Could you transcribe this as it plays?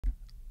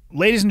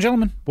Ladies and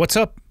gentlemen, what's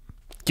up?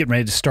 Getting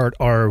ready to start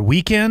our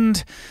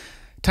weekend.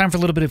 Time for a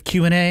little bit of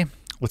Q&A.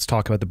 Let's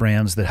talk about the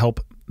brands that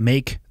help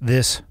make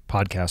this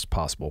podcast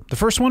possible. The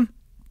first one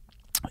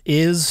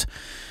is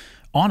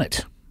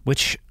Onnit,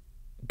 which,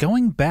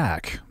 going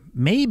back,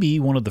 may be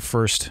one of the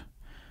first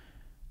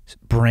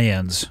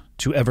brands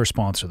to ever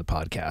sponsor the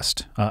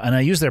podcast. And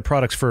I used their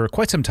products for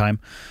quite some time,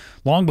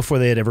 long before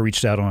they had ever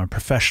reached out on a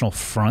professional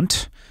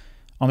front,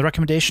 on the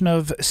recommendation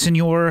of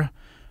Senor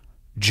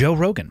Joe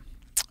Rogan,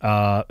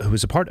 who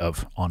is a part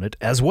of Onnit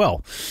as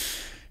well.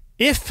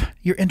 If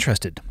you're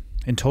interested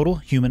in total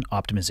human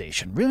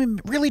optimization,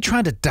 really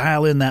trying to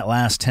dial in that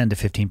last 10 to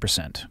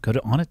 15%, go to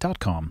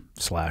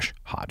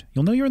onnit.com/hot.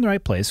 You'll know you're in the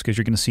right place because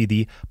you're going to see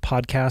the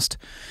podcast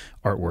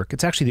artwork.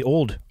 It's actually the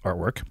old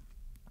artwork,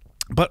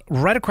 but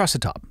right across the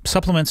top,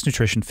 supplements,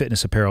 nutrition,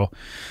 fitness, apparel,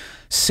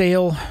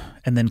 sale,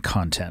 and then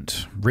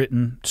content,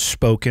 written,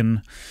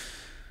 spoken,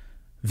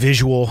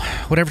 visual,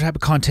 whatever type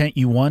of content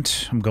you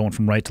want. I'm going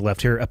from right to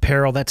left here.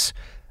 Apparel, that's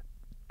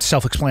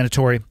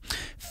self-explanatory.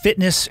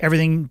 Fitness,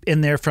 everything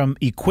in there from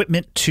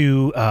equipment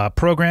to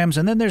programs.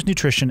 And then there's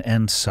nutrition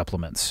and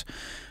supplements.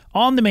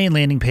 On the main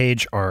landing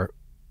page are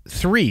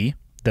three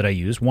that I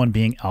use, one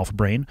being Alpha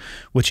Brain,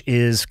 which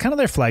is kind of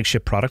their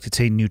flagship product. It's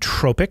a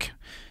nootropic.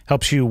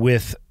 Helps you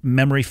with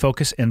memory,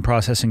 focus, and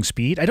processing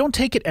speed. I don't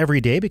take it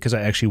every day because I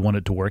actually want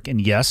it to work.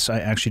 And yes, I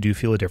actually do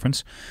feel a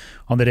difference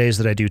on the days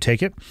that I do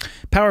take it.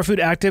 Power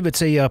Food Active,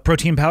 it's a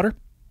protein powder,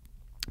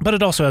 but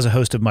it also has a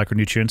host of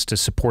micronutrients to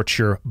support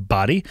your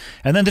body.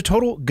 And then the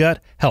Total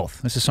Gut Health.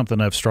 This is something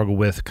I've struggled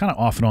with kind of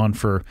off and on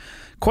for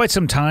quite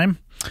some time,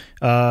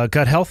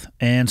 gut health.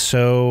 And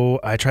so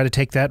I try to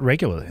take that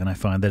regularly, and I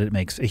find that it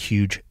makes a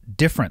huge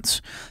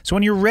difference. So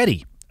when you're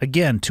ready,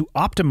 again, to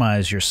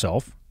optimize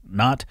yourself,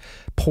 not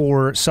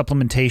pour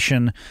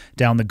supplementation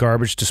down the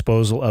garbage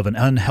disposal of an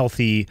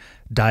unhealthy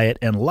diet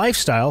and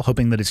lifestyle,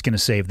 hoping that it's going to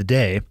save the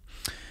day.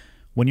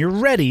 When you're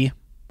ready,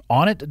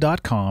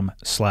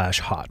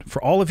 onnit.com/hot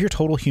for all of your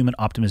total human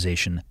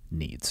optimization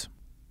needs.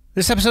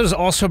 This episode is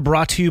also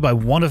brought to you by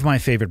one of my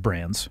favorite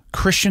brands,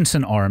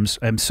 Christensen Arms.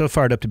 I'm so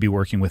fired up to be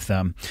working with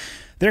them.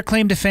 Their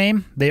claim to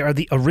fame, they are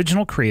the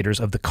original creators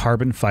of the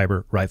carbon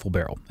fiber rifle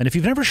barrel. And if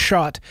you've never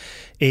shot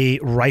a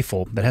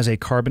rifle that has a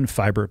carbon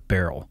fiber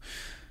barrel,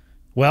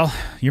 well,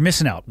 you're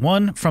missing out.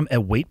 One, from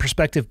a weight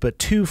perspective, but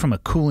two, from a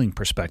cooling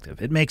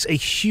perspective. It makes a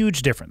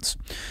huge difference.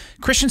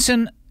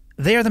 Christensen,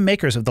 they are the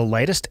makers of the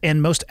lightest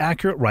and most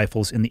accurate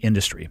rifles in the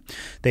industry.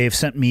 They've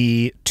sent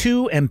me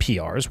two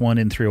MPRs, one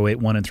in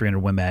 .308, one in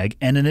 .300 Win Mag,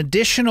 and an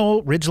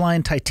additional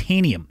Ridgeline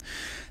Titanium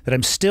that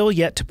I'm still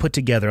yet to put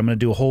together. I'm going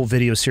to do a whole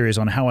video series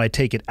on how I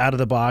take it out of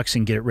the box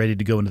and get it ready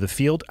to go into the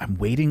field. I'm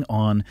waiting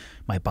on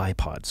my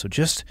bipod. So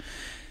just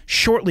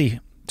shortly,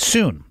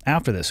 soon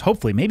after this,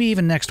 hopefully, maybe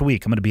even next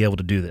week, I'm going to be able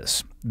to do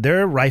this.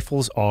 Their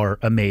rifles are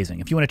amazing.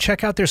 If you want to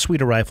check out their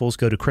suite of rifles,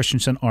 go to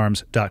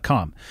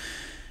christensenarms.com.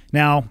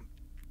 Now,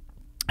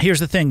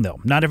 here's the thing, though.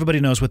 Not everybody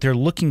knows what they're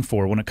looking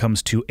for when it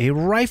comes to a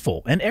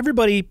rifle, and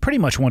everybody pretty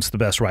much wants the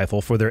best rifle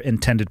for their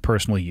intended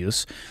personal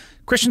use.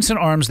 Christensen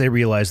Arms, they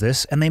realize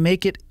this, and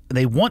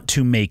they want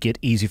to make it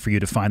easy for you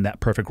to find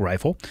that perfect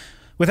rifle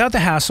without the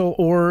hassle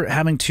or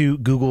having to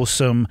Google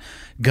some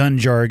gun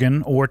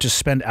jargon or to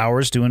spend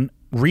hours doing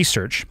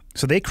research.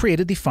 So they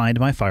created the Find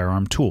My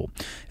Firearm tool.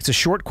 It's a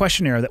short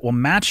questionnaire that will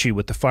match you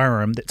with the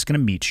firearm that's going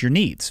to meet your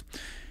needs.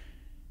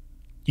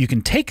 You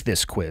can take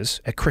this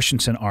quiz at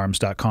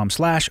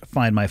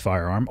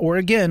christensenarms.com/findmyfirearm, or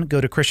again, go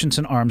to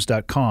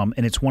christensenarms.com,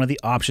 and it's one of the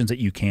options that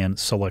you can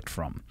select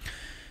from.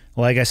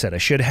 Like I said, I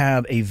should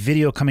have a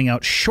video coming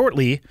out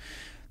shortly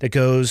that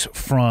goes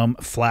from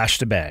flash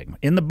to bang,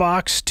 in the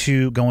box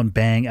to going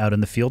bang out in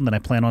the field, and then I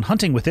plan on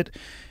hunting with it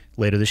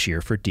later this year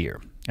for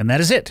deer. And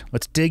that is it.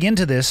 Let's dig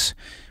into this.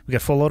 We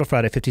got Full Auto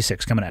Friday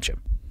 56 coming at you.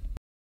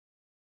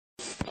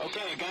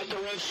 Okay, got the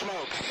red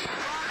smoke.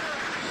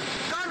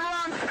 Gun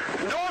run,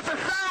 north or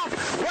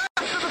south,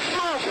 west of the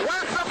smoke,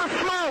 west of the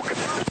smoke.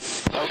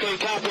 Okay,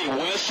 copy,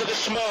 west of the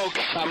smoke.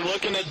 I'm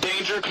looking at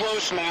danger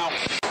close now.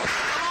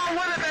 Come on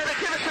with it, baby,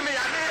 give it to me,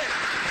 I need it.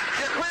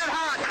 You're cleared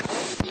hot.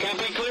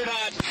 Copy, cleared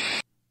hot.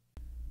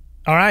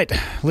 All right,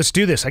 let's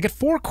do this. I got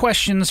 4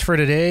 questions for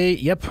today.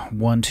 Yep,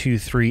 1, 2,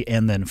 3,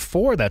 and then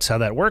 4. That's how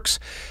that works.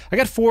 I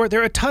got 4.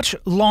 They're a touch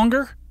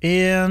longer,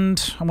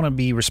 and I want to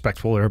be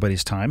respectful of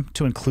everybody's time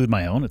to include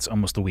my own. It's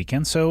almost the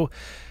weekend, so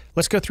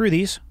let's go through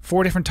these.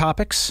 4 different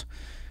topics.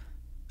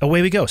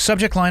 Away we go.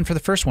 Subject line for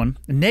the first one: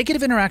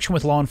 negative interaction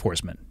with law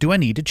enforcement. Do I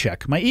need to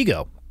check my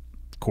ego?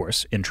 Of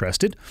course,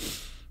 interested.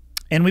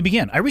 And we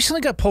begin. I recently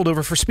got pulled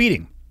over for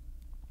speeding.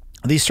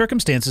 The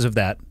circumstances of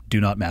that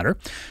do not matter.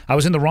 I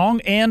was in the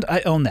wrong, and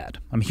I own that.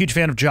 I'm a huge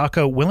fan of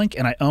Jocko Willink,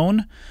 and I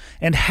own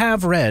and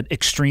have read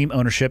Extreme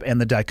Ownership and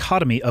the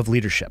Dichotomy of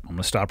Leadership. I'm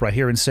going to stop right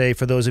here and say,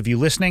 for those of you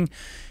listening,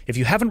 if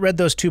you haven't read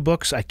those 2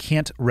 books, I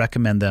can't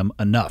recommend them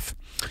enough.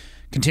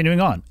 Continuing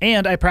on,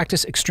 and I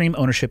practice extreme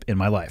ownership in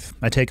my life.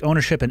 I take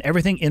ownership in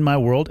everything in my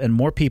world, and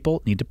more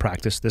people need to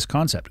practice this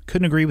concept.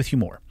 Couldn't agree with you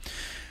more.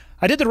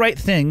 I did the right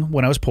thing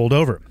when I was pulled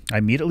over. I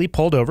immediately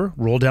pulled over,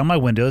 rolled down my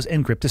windows,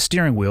 and gripped the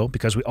steering wheel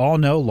because we all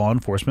know law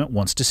enforcement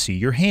wants to see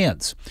your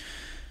hands.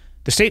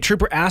 The state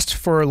trooper asked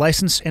for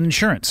license and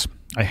insurance.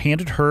 I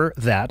handed her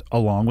that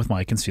along with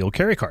my concealed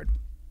carry card.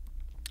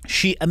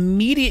 She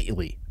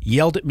immediately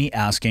yelled at me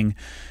asking,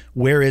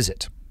 "Where is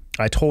it?"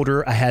 I told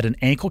her I had an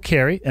ankle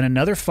carry and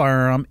another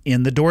firearm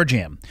in the door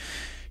jamb.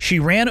 She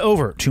ran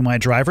over to my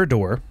driver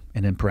door,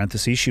 and in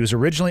parentheses, she was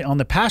originally on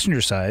the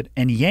passenger side,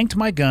 and yanked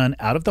my gun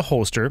out of the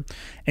holster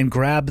and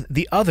grabbed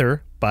the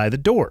other by the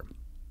door.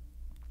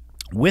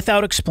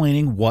 Without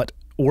explaining what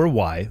or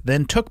why,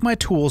 then took my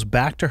tools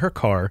back to her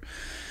car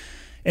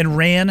and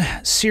ran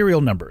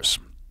serial numbers.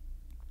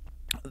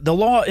 The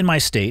law in my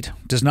state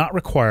does not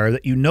require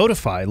that you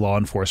notify law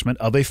enforcement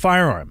of a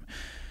firearm,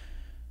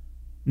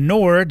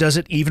 nor does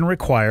it even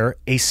require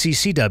a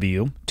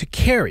CCW to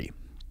carry.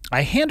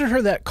 I handed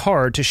her that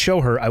card to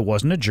show her I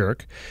wasn't a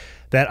jerk,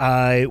 that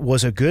I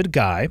was a good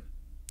guy,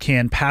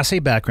 can pass a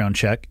background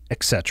check,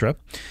 etc.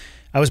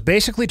 I was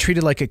basically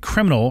treated like a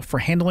criminal for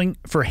handing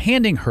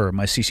her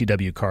my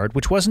CCW card,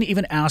 which wasn't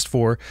even asked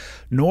for,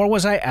 nor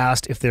was I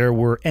asked if there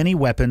were any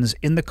weapons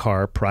in the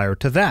car prior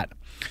to that.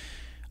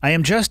 I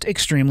am just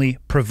extremely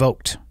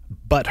provoked,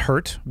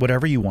 butthurt,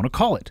 whatever you want to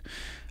call it.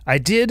 I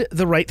did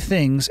the right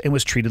things and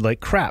was treated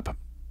like crap.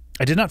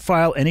 I did not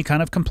file any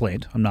kind of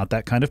complaint. I'm not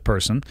that kind of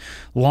person.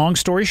 Long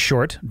story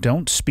short,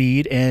 don't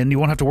speed and you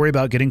won't have to worry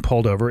about getting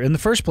pulled over in the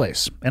first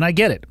place. And I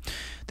get it.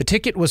 The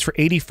ticket was for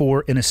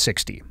 84 and a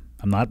 60.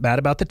 I'm not bad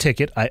about the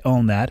ticket. I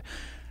own that.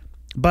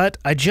 But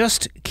I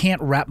just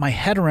can't wrap my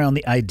head around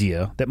the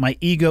idea that my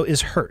ego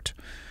is hurt.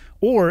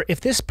 Or if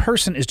this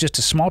person is just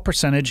a small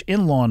percentage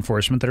in law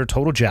enforcement that are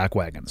total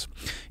jackwagons.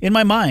 In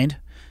my mind,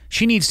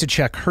 she needs to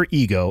check her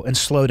ego and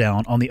slow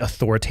down on the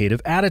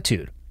authoritative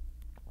attitude.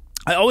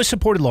 I always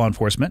supported law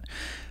enforcement,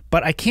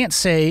 but I can't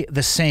say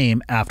the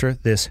same after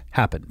this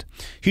happened.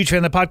 Huge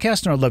fan of the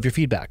podcast, and I love your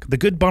feedback. The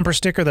good bumper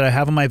sticker that I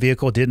have on my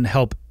vehicle didn't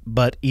help,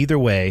 but either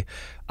way,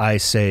 I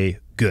say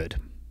good.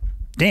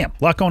 Damn,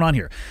 a lot going on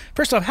here.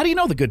 First off, how do you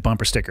know the good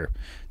bumper sticker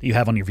that you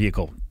have on your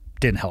vehicle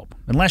didn't help?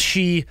 Unless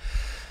she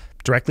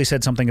directly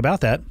said something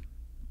about that,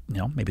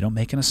 maybe don't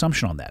make an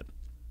assumption on that.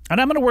 And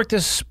I'm going to work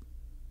this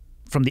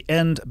from the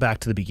end back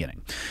to the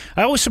beginning.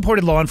 I always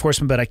supported law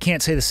enforcement, but I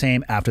can't say the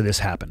same after this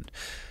happened.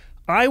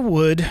 I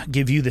would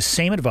give you the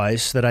same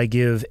advice that I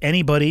give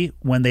anybody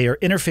when they are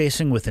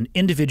interfacing with an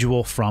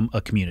individual from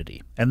a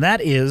community. And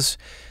that is,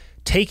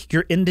 take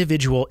your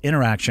individual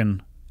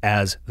interaction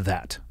as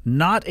that,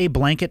 not a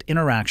blanket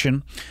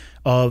interaction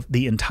of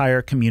the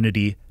entire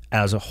community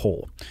as a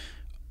whole.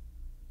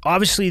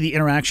 Obviously, the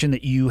interaction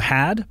that you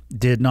had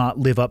did not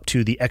live up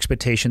to the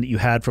expectation that you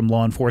had from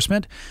law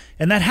enforcement,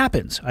 and that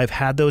happens. I've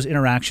had those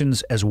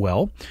interactions as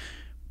well,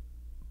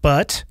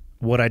 but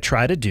what I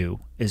try to do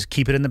is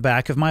keep it in the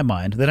back of my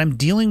mind that I'm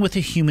dealing with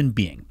a human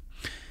being.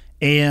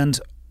 And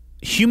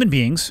human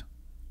beings,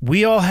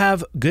 we all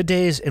have good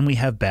days and we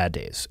have bad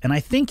days. And I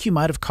think you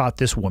might have caught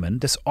this woman,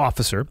 this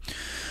officer,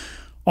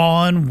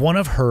 on one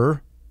of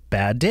her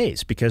bad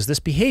days, because this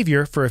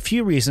behavior, for a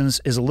few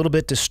reasons, is a little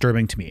bit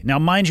disturbing to me. Now,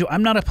 mind you,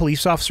 I'm not a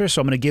police officer,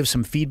 so I'm going to give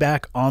some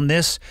feedback on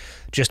this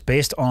just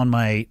based on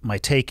my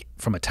take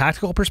from a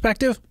tactical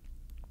perspective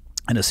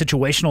and a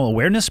situational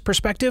awareness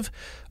perspective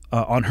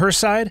on her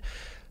side.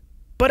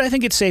 But I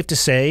think it's safe to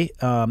say,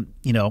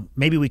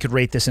 maybe we could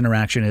rate this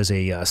interaction as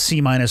a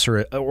C-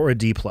 or a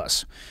D+.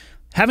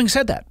 Having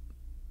said that,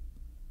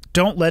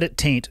 don't let it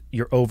taint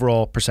your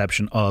overall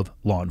perception of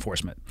law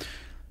enforcement.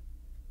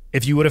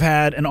 If you would have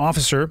had an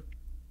officer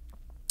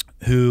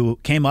who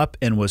came up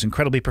and was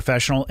incredibly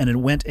professional and it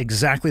went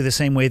exactly the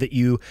same way that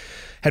you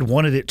had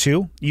wanted it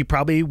to, you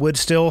probably would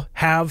still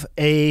have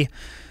a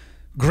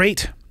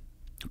great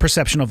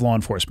perception of law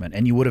enforcement,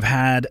 and you would have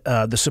had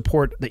the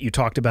support that you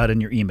talked about in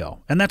your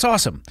email. And that's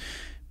awesome.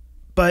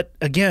 But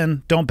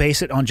again, don't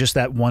base it on just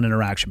that one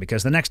interaction,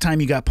 because the next time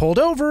you got pulled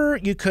over,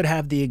 you could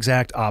have the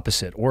exact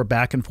opposite, or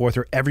back and forth,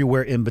 or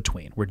everywhere in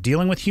between. We're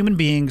dealing with human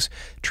beings,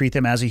 treat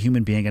them as a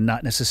human being and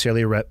not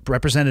necessarily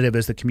representative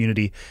as the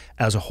community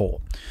as a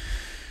whole.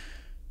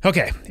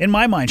 Okay, in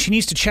my mind, she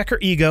needs to check her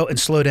ego and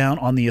slow down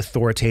on the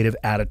authoritative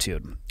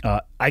attitude.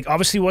 I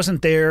obviously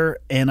wasn't there,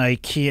 and I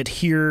can't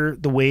hear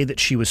the way that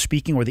she was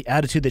speaking or the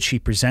attitude that she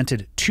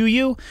presented to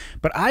you,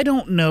 but I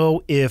don't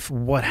know if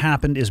what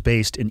happened is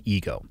based in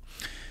ego.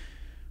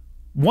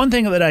 One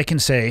thing that I can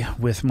say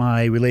with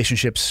my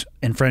relationships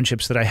and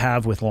friendships that I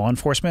have with law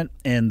enforcement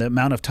and the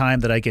amount of time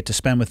that I get to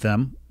spend with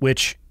them,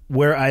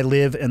 where I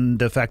live and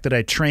the fact that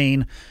I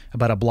train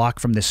about a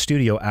block from this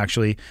studio,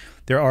 actually,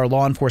 there are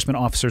law enforcement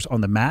officers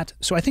on the mat.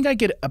 So I think I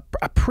get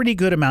a pretty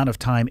good amount of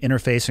time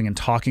interfacing and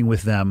talking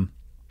with them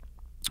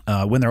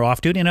when they're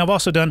off duty. And I've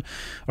also done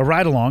a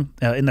ride along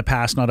in the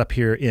past, not up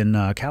here in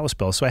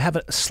Kalispell. So I have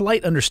a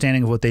slight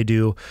understanding of what they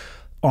do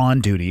on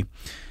duty.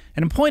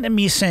 And the point of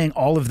me saying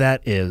all of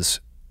that is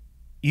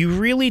you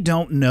really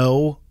don't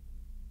know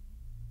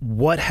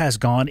what has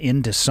gone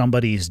into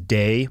somebody's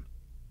day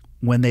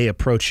when they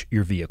approach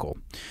your vehicle.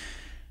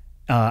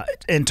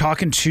 And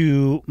talking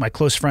to my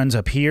close friends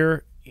up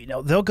here,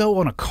 they'll go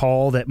on a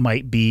call that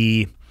might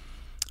be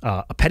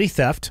a petty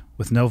theft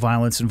with no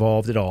violence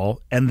involved at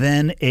all, and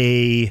then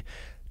a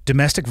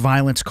domestic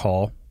violence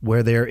call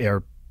where there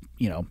are,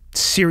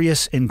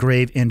 serious and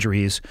grave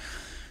injuries,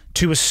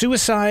 to a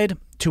suicide,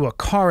 to a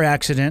car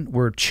accident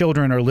where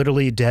children are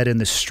literally dead in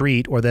the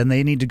street, or then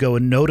they need to go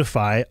and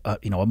notify,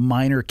 a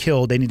minor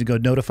killed. They need to go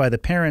notify the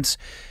parents.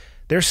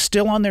 They're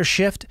still on their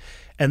shift,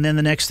 and then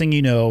the next thing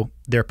you know,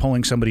 they're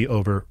pulling somebody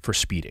over for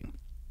speeding.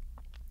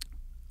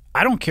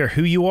 I don't care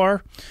who you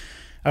are.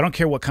 I don't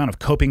care what kind of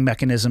coping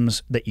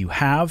mechanisms that you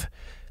have.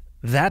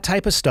 That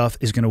type of stuff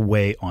is going to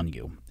weigh on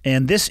you.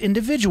 And this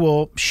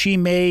individual, she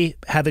may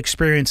have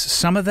experienced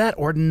some of that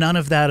or none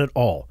of that at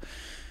all.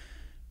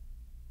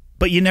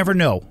 But you never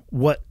know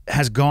what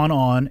has gone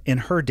on in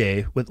her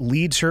day, what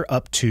leads her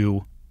up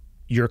to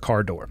your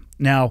car door.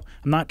 Now,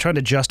 I'm not trying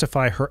to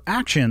justify her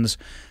actions.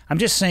 I'm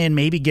just saying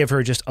maybe give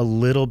her just a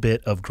little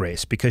bit of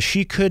grace, because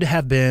she could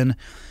have been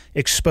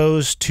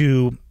exposed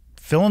to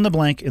fill in the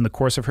blank in the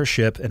course of her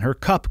shift, and her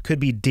cup could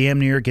be damn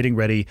near getting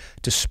ready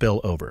to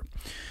spill over.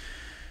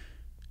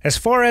 As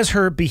far as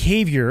her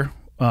behavior,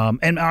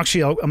 and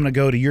actually I'm going to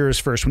go to yours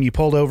first. When you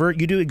pulled over,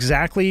 you do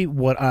exactly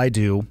what I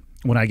do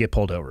when I get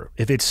pulled over.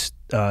 If it's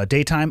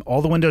daytime,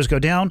 all the windows go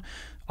down.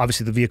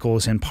 Obviously, the vehicle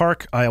is in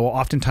park. I will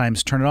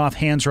oftentimes turn it off.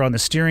 Hands are on the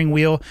steering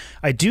wheel.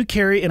 I do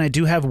carry and I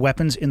do have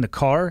weapons in the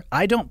car.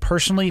 I don't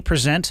personally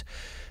present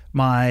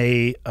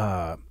my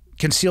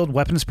concealed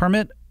weapons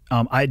permit.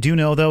 I do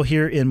know, though,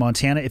 here in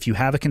Montana, if you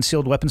have a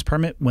concealed weapons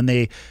permit, when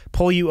they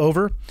pull you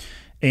over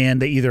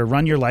and they either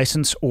run your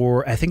license,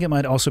 or I think it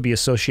might also be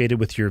associated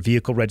with your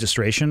vehicle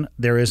registration,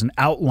 there is an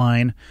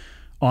outline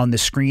on the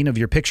screen of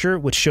your picture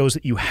which shows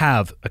that you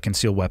have a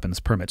concealed weapons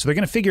permit. So they're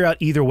going to figure out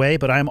either way,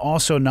 but I'm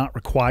also not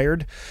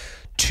required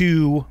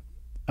to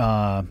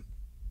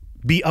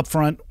be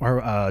upfront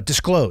or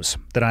disclose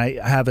that I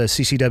have a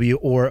CCW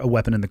or a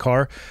weapon in the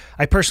car.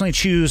 I personally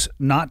choose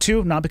not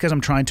to, not because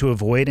I'm trying to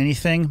avoid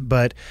anything,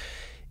 but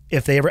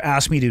if they ever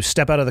asked me to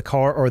step out of the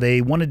car or they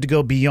wanted to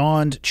go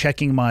beyond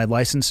checking my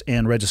license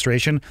and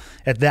registration,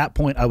 at that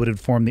point I would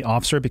inform the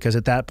officer, because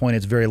at that point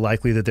it's very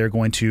likely that they're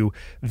going to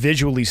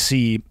visually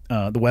see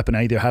the weapon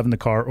I either have in the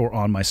car or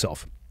on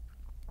myself.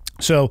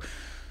 So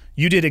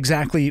you did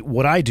exactly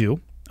what I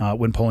do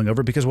when pulling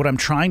over, because what I'm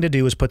trying to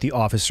do is put the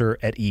officer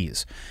at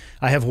ease.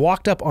 I have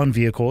walked up on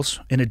vehicles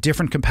in a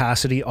different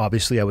capacity.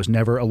 Obviously, I was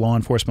never a law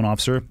enforcement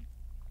officer,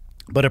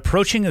 but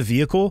approaching a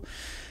vehicle,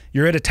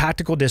 you're at a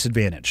tactical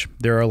disadvantage.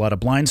 There are a lot of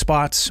blind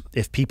spots.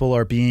 If people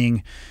are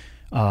being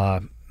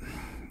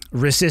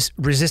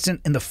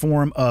resistant in the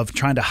form of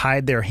trying to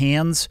hide their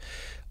hands,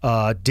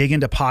 dig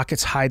into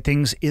pockets, hide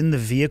things in the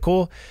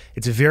vehicle,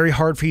 it's very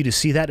hard for you to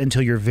see that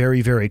until you're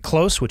very, very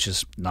close, which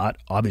is not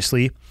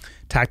obviously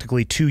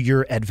tactically to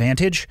your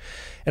advantage.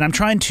 And I'm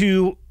trying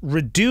to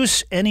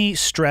reduce any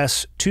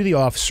stress to the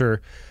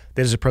officer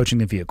that is approaching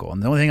the vehicle.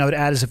 And the only thing I would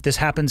add is if this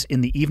happens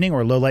in the evening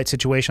or low light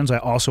situations, I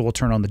also will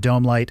turn on the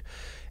dome light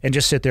and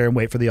just sit there and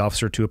wait for the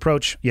officer to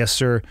approach. Yes,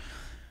 sir.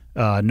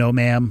 No,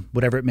 ma'am,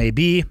 whatever it may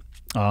be.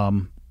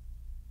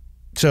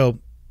 So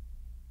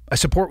I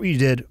support what you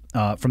did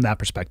from that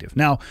perspective.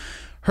 Now,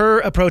 her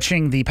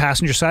approaching the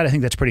passenger side, I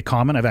think that's pretty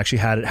common. I've actually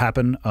had it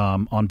happen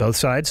on both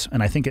sides,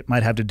 and I think it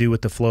might have to do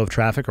with the flow of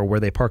traffic or where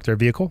they park their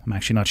vehicle. I'm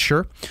actually not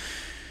sure.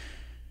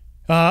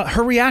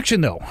 Her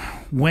reaction, though,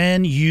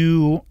 when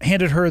you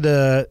handed her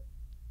the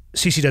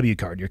CCW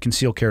card, your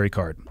concealed carry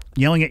card,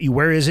 yelling at you,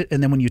 where is it?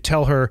 And then when you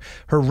tell her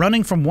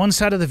running from one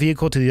side of the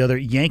vehicle to the other,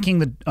 yanking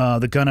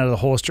the gun out of the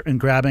holster and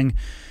grabbing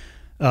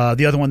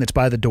the other one that's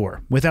by the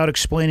door without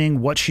explaining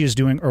what she is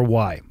doing or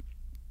why.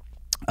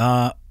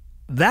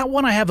 That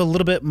one I have a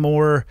little bit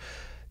more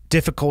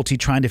difficulty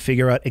trying to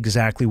figure out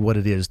exactly what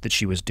it is that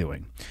she was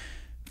doing.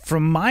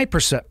 From my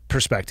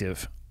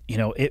perspective,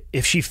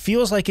 if she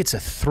feels like it's a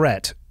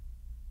threat,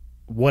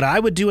 what I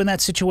would do in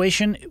that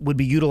situation would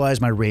be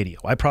utilize my radio.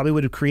 I probably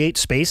would create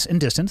space and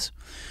distance.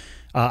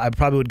 I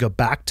probably would go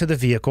back to the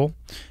vehicle.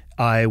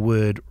 I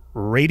would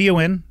radio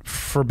in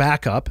for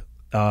backup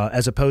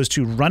as opposed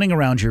to running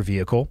around your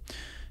vehicle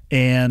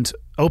and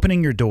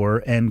opening your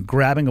door and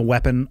grabbing a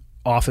weapon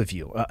off of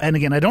you. And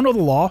again, I don't know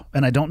the law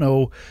and I don't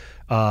know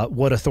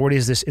what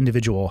authorities this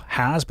individual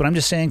has, but I'm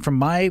just saying from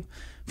my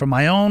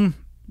own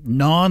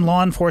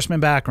non-law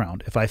enforcement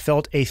background, if I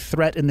felt a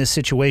threat in this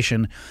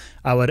situation,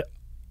 I would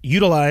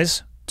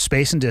utilize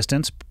space and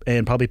distance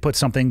and probably put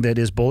something that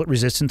is bullet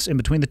resistance in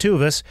between the two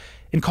of us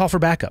and call for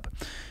backup,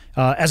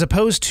 as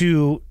opposed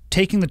to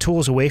taking the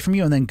tools away from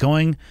you and then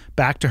going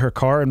back to her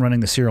car and running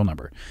the serial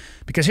number.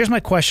 Because here's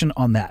my question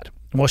on that.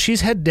 While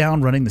she's head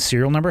down running the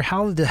serial number,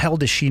 how the hell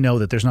does she know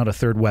that there's not a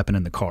third weapon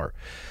in the car?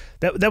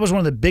 That was one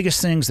of the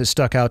biggest things that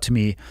stuck out to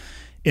me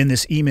in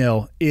this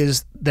email,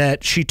 is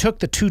that she took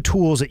the two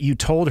tools that you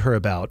told her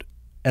about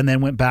and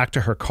then went back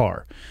to her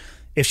car.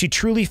 If she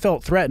truly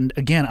felt threatened,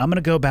 again, I'm going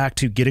to go back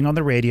to getting on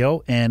the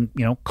radio and,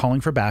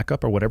 calling for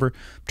backup or whatever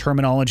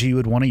terminology you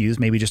would want to use,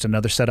 maybe just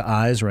another set of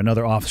eyes or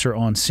another officer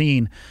on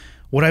scene.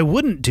 What I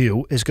wouldn't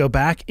do is go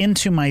back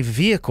into my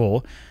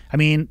vehicle. I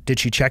mean, did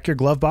she check your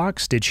glove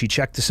box? Did she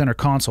check the center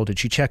console? Did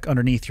she check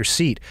underneath your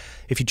seat?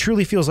 If he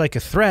truly feels like a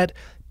threat,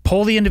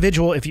 pull the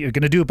individual. If you're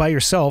going to do it by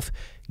yourself,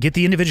 get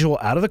the individual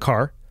out of the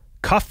car,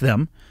 cuff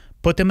them,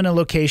 put them in a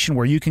location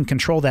where you can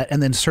control that,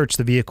 and then search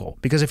the vehicle.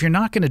 Because if you're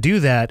not going to do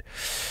that,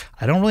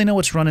 I don't really know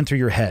what's running through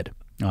your head.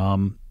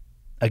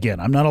 Again,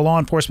 I'm not a law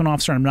enforcement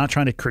officer. I'm not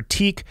trying to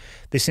critique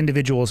this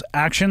individual's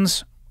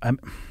actions.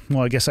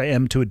 I guess I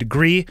am to a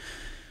degree,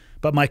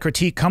 but my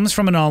critique comes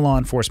from a non-law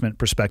enforcement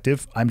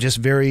perspective. I'm just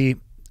very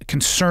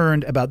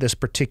concerned about this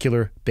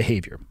particular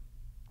behavior.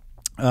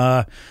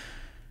 I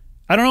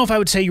don't know if I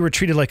would say you were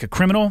treated like a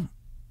criminal.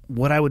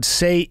 What I would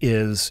say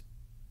is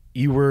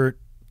you were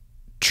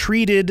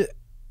treated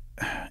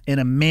in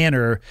a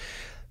manner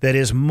that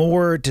is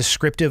more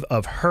descriptive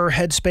of her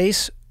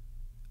headspace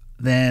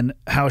than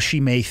how she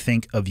may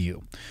think of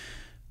you.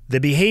 The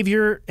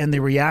behavior and the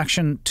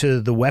reaction to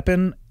the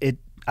weapon,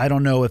 I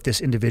don't know if this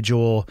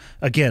individual,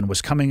 again,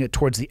 was coming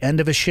towards the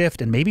end of a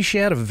shift, and maybe she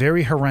had a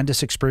very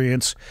horrendous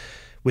experience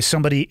with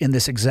somebody in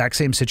this exact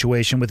same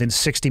situation within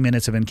 60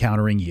 minutes of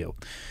encountering you.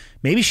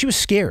 Maybe she was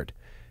scared.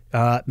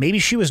 Maybe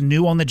she was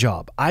new on the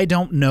job. I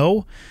don't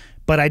know,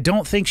 but I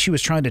don't think she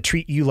was trying to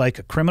treat you like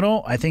a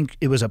criminal. I think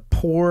it was a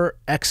poor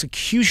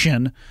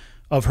execution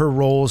of her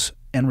roles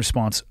and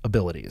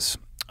responsibilities.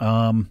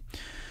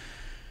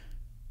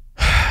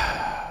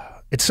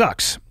 It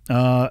sucks.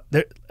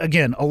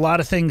 Again, a lot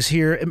of things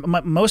here.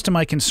 Most of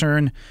my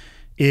concern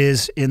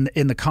is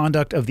in the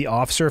conduct of the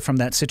officer from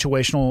that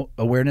situational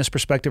awareness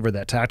perspective or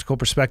that tactical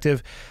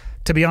perspective.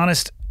 To be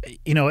honest,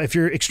 if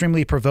you're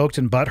extremely provoked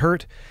and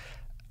butthurt,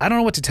 I don't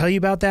know what to tell you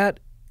about that.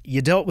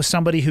 You dealt with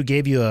somebody who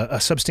gave you a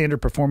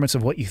substandard performance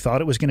of what you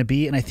thought it was going to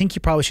be, and I think you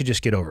probably should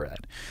just get over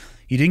that.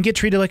 You didn't get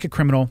treated like a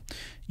criminal.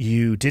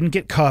 You didn't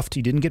get cuffed.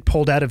 You didn't get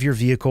pulled out of your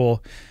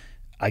vehicle.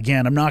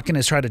 Again, I'm not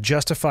going to try to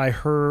justify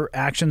her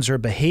actions or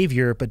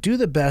behavior, but do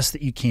the best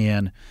that you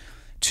can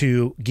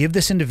to give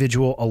this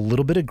individual a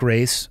little bit of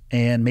grace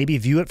and maybe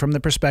view it from the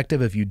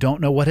perspective of you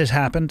don't know what has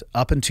happened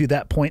up until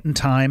that point in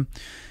time.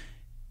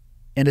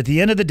 And at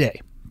the end of the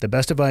day, the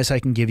best advice I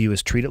can give you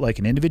is treat it like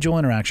an individual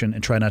interaction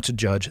and try not to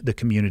judge the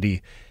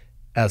community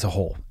as a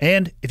whole.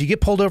 And if you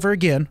get pulled over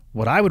again,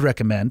 what I would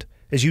recommend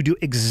is you do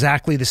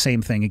exactly the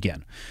same thing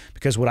again.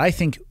 Because what I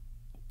think,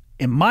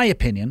 in my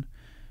opinion,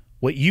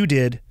 what you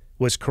did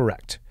was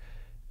correct.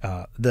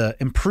 The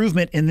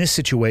improvement in this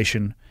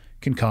situation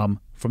can come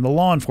from the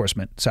law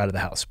enforcement side of the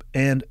house.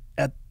 And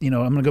I'm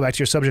going to go back to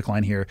your subject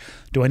line here.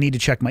 Do I need to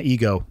check my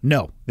ego?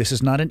 No, this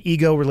is not an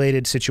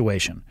ego-related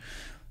situation.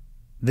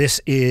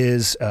 This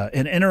is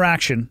an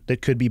interaction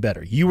that could be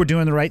better. You were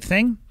doing the right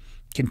thing.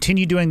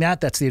 Continue doing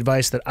that. That's the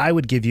advice that I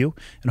would give you.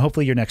 And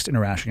hopefully your next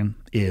interaction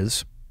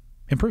is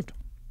improved.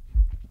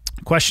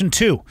 Question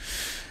 2.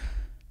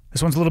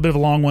 This one's a little bit of a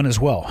long one as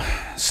well.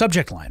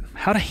 Subject line: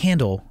 how to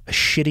handle a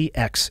shitty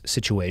ex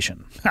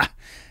situation.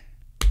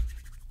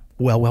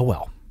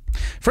 Well.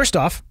 First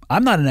off,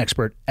 I'm not an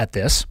expert at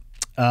this.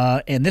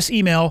 And this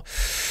email,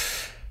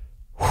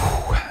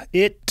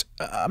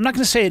 I'm not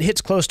going to say it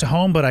hits close to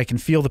home, but I can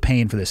feel the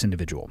pain for this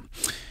individual.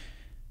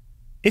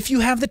 If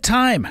you have the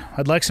time,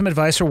 I'd like some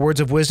advice or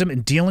words of wisdom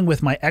in dealing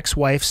with my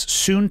ex-wife's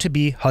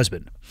soon-to-be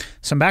husband.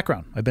 Some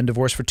background. I've been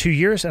divorced for 2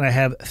 years, and I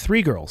have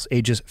 3 girls,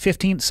 ages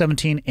 15,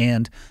 17,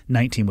 and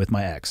 19 with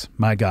my ex.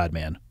 My God,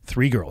 man.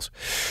 3 girls.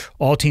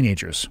 All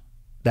teenagers.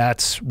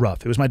 That's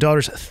rough. It was my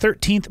daughter's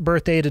 13th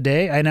birthday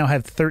today. I now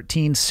have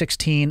 13,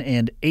 16,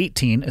 and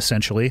 18,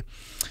 essentially.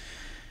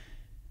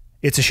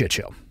 It's a shit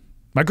show.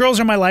 My girls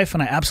are my life,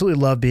 and I absolutely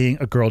love being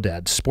a girl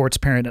dad, sports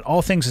parent, and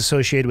all things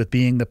associated with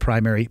being the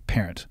primary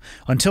parent.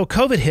 Until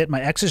COVID hit, my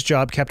ex's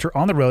job kept her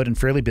on the road and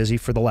fairly busy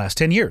for the last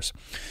 10 years.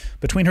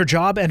 Between her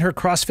job and her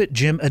CrossFit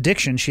gym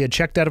addiction, she had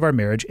checked out of our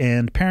marriage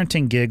and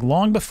parenting gig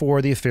long before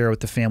the affair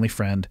with the family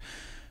friend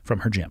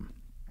from her gym.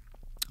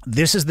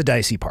 This is the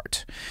dicey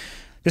part.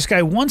 This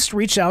guy once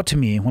reached out to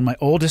me when my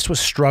oldest was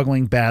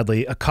struggling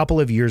badly a couple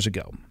of years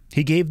ago.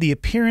 He gave the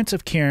appearance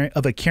of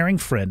a caring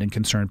friend and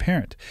concerned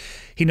parent.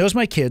 He knows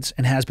my kids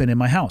and has been in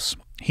my house.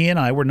 He and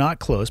I were not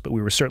close, but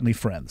we were certainly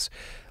friends.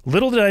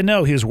 Little did I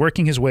know he was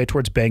working his way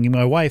towards banging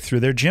my wife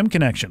through their gym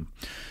connection.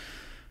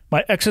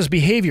 My ex's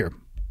behavior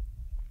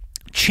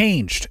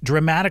changed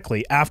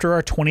dramatically after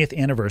our 20th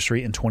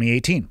anniversary in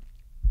 2018.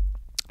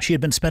 She had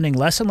been spending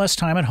less and less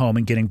time at home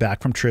and getting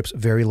back from trips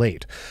very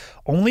late,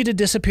 only to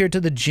disappear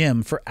to the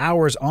gym for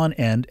hours on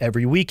end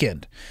every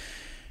weekend.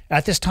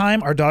 At this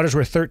time, our daughters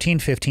were 13,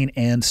 15,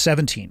 and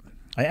 17.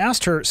 I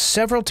asked her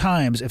several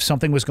times if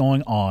something was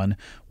going on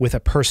with a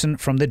person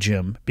from the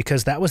gym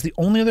because that was the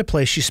only other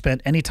place she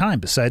spent any time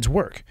besides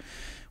work.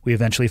 We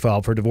eventually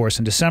filed for divorce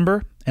in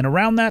December, and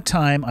around that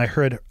time, I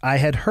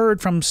had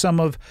heard from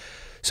some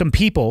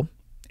people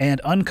and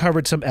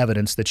uncovered some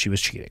evidence that she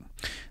was cheating.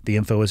 The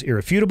info was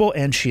irrefutable,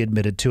 and she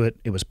admitted to it.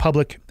 It was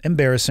public,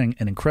 embarrassing,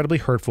 and incredibly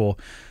hurtful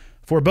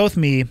for both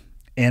me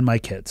and my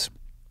kids.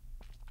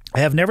 I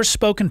have never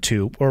spoken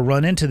to or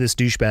run into this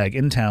douchebag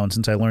in town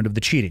since I learned of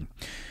the cheating.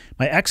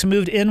 My ex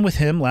moved in with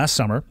him last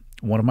summer.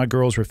 One of my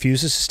girls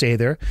refuses to stay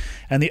there,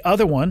 and the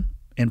other one,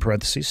 in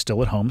parentheses,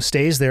 still at home,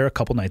 stays there a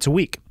couple nights a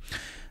week.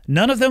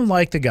 None of them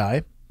like the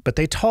guy, but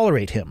they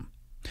tolerate him.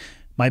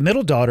 My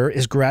middle daughter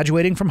is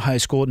graduating from high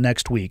school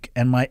next week,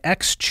 and my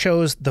ex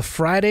chose the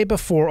Friday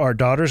before our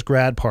daughter's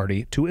grad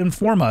party to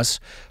inform us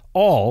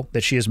all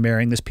that she is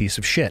marrying this piece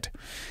of shit.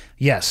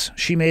 Yes,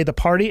 she made the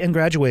party and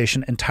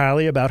graduation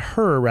entirely about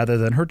her rather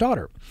than her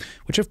daughter,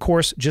 which of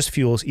course just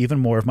fuels even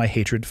more of my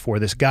hatred for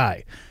this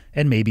guy,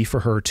 and maybe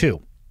for her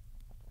too.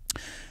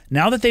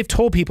 Now that they've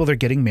told people they're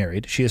getting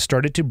married, she has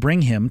started to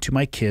bring him to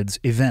my kids'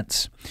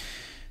 events.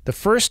 The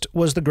first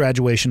was the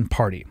graduation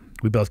party.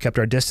 We both kept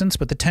our distance,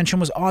 but the tension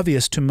was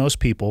obvious to most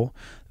people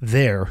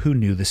there who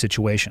knew the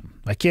situation.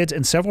 My kids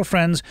and several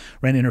friends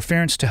ran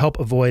interference to help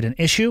avoid an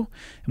issue,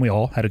 and we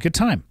all had a good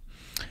time.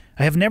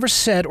 I have never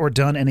said or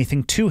done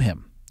anything to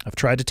him. I've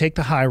tried to take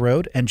the high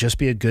road and just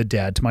be a good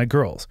dad to my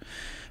girls.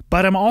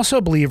 But I'm also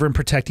a believer in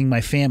protecting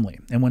my family,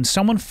 and when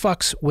someone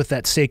fucks with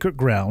that sacred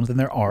ground, then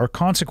there are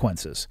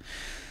consequences.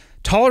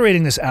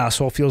 Tolerating this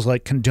asshole feels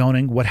like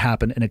condoning what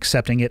happened and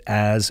accepting it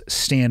as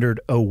standard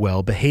oh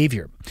well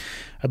behavior.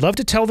 I'd love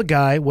to tell the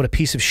guy what a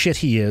piece of shit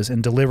he is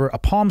and deliver a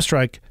palm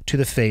strike to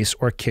the face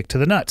or a kick to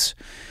the nuts.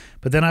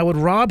 But then I would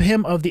rob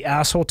him of the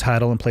asshole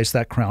title and place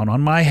that crown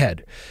on my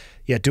head.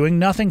 Yet doing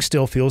nothing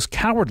still feels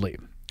cowardly.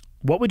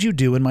 What would you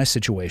do in my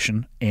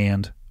situation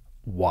and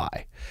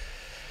why?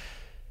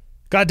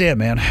 Goddamn,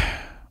 man.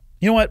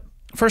 You know what?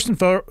 First and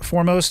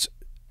foremost,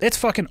 it's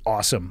fucking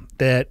awesome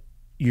that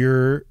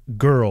your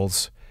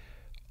girls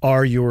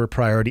are your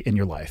priority in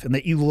your life and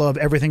that you love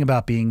everything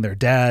about being their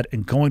dad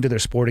and going to their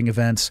sporting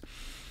events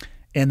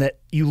and that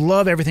you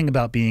love everything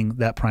about being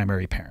that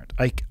primary parent.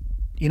 Like,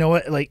 you know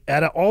what? Like,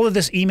 out of all of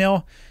this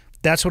email,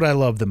 that's what I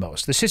love the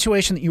most. The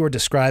situation that you are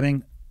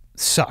describing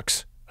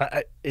sucks.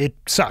 It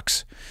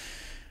sucks.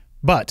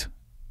 But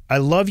I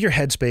love your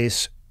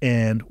headspace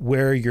and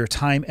where your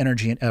time,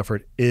 energy, and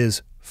effort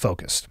is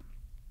focused.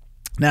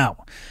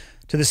 Now,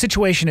 to the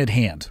situation at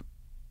hand.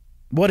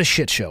 What a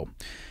shit show.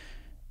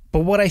 But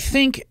what I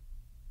think,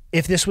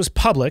 if this was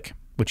public,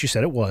 which you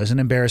said it was, and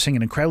embarrassing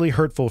and incredibly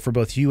hurtful for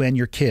both you and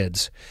your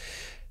kids,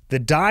 the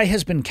die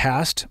has been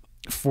cast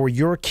for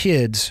your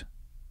kids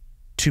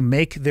to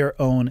make their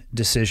own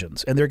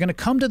decisions. And they're going to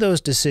come to those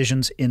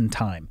decisions in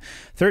time.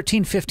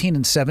 13, 15,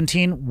 and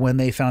 17, when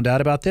they found out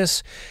about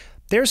this,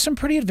 there's some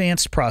pretty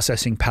advanced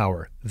processing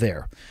power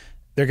there.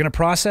 They're going to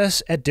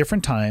process at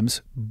different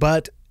times,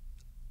 but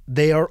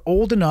they are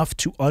old enough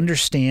to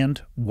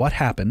understand what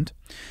happened.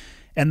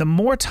 And the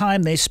more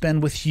time they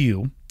spend with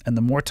you and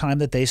the more time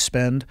that they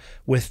spend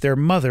with their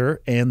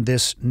mother and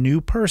this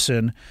new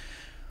person,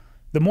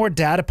 the more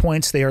data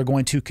points they are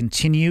going to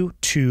continue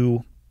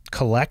to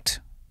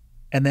collect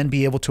and then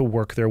be able to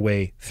work their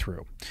way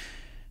through.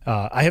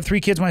 I have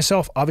 3 kids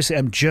myself. Obviously,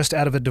 I'm just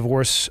out of a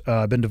divorce.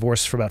 I've been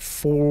divorced for about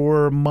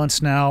 4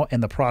 months now,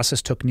 and the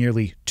process took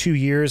nearly 2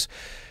 years.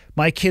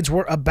 My kids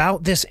were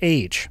about this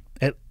age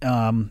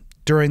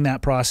during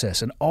that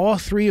process, and all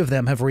 3 of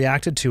them have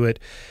reacted to it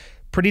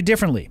pretty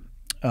differently.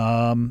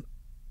 And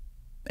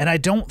I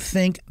don't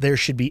think there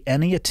should be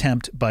any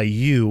attempt by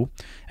you,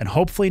 and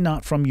hopefully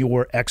not from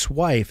your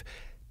ex-wife,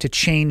 to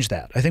change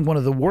that. I think one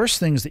of the worst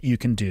things that you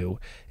can do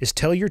is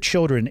tell your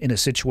children in a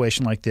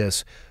situation like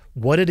this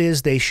what it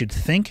is they should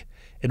think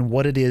and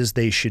what it is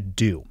they should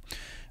do.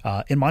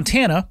 In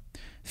Montana,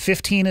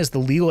 15 is the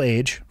legal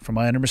age, from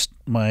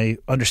my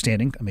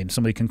understanding. I mean,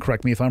 somebody can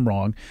correct me if I'm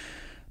wrong.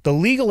 The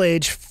legal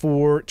age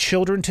for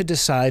children to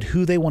decide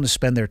who they want to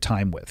spend their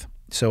time with.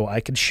 So I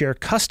can share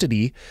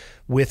custody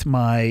with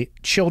my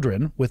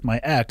children, with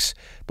my ex,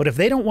 but if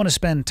they don't want to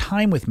spend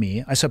time with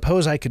me, I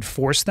suppose I could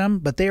force them,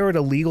 but they are at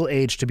a legal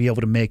age to be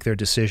able to make their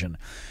decision.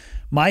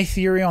 My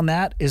theory on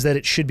that is that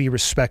it should be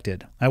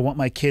respected. I want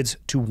my kids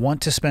to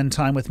want to spend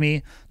time with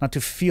me, not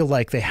to feel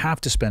like they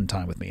have to spend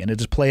time with me. And it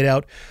has played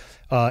out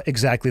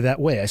exactly that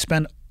way. I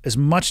spend as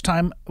much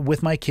time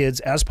with my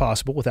kids as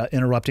possible without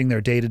interrupting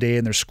their day-to-day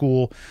and their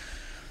school,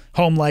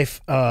 home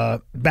life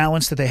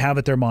balance that they have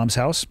at their mom's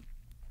house.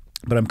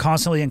 But I'm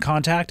constantly in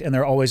contact, and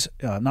they're always,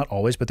 not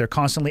always, but they're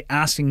constantly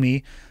asking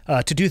me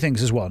to do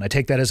things as well. And I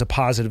take that as a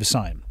positive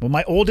sign. Well,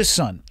 my oldest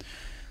son,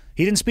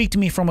 he didn't speak to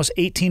me for almost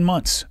 18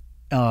 months.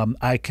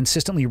 I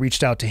consistently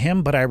reached out to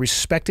him, but I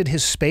respected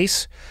his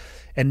space,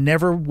 and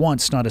never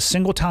once, not a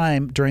single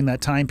time during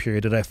that time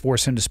period, did I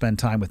force him to spend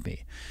time with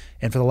me.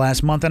 And for the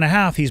last month and a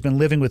half, he's been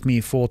living with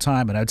me full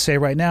time. And I'd say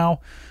right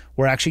now,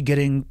 we're actually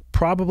getting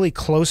probably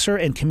closer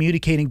and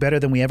communicating better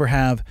than we ever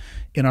have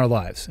in our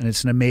lives. And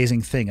it's an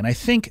amazing thing. And I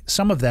think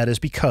some of that is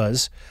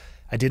because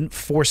I didn't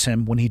force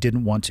him when he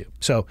didn't want to.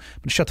 So I'm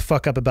going to shut the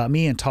fuck up about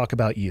me and talk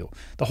about you.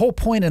 The whole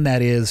point in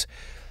that is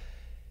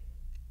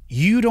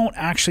you don't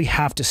actually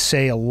have to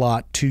say a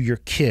lot to your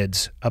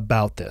kids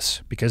about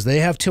this because they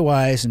have 2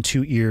 eyes and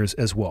 2 ears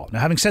as well. Now,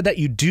 having said that,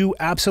 you do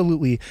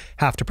absolutely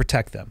have to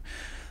protect them.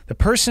 The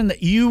person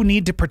that you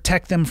need to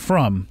protect them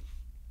from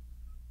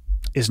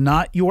is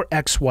not your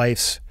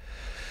ex-wife's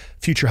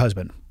future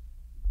husband.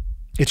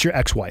 It's your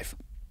ex-wife.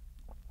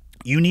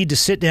 You need to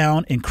sit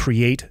down and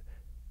create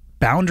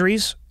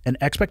boundaries and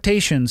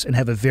expectations and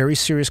have a very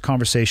serious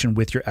conversation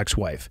with your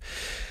ex-wife.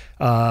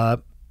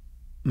 I'm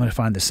going to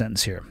find the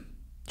sentence here.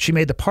 She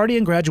made the party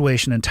and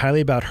graduation entirely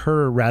about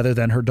her rather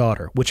than her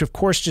daughter, which of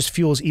course just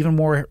fuels even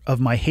more of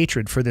my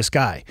hatred for this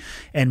guy,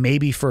 and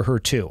maybe for her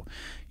too.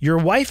 Your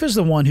wife is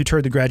the one who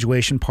turned the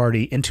graduation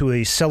party into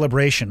a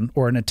celebration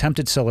or an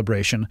attempted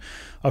celebration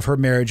of her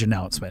marriage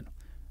announcement,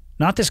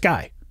 not this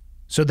guy.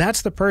 So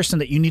that's the person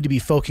that you need to be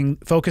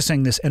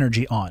focusing this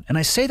energy on. And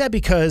I say that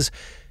because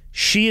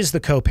she is the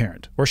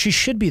co-parent, or she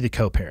should be the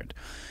co-parent.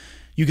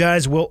 You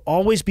guys will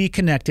always be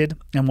connected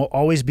and will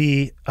always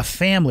be a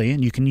family,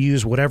 and you can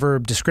use whatever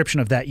description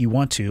of that you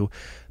want to,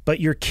 but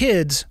your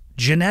kids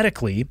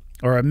genetically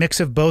are a mix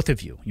of both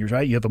of you. You're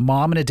right. You have a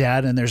mom and a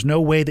dad, and there's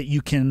no way that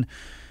you can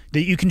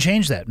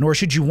change that, nor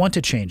should you want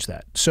to change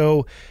that.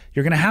 So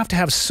you're going to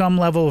have some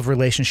level of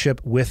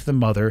relationship with the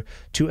mother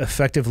to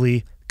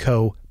effectively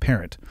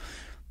co-parent.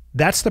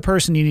 That's the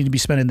person you need to be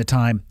spending the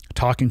time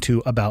talking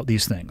to about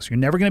these things. You're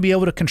never going to be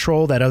able to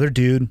control that other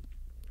dude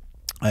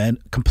and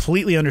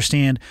completely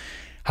understand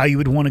how you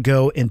would want to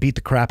go and beat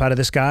the crap out of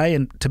this guy.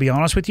 And to be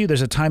honest with you,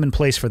 there's a time and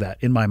place for that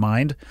in my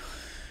mind.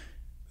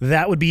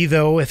 That would be,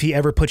 though, if he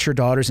ever puts your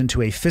daughters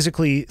into a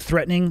physically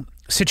threatening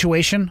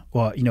situation,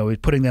 or,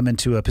 putting them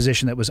into a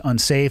position that was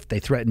unsafe. They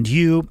threatened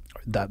you,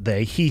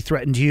 he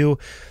threatened you,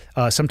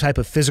 some type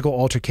of physical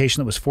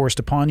altercation that was forced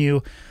upon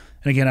you.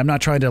 And again, I'm not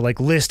trying to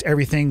list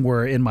everything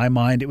where in my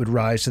mind it would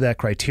rise to that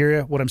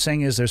criteria. What I'm saying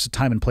is there's a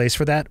time and place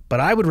for that. But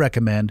I would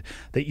recommend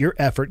that your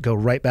effort go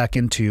right back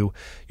into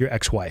your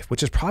ex-wife,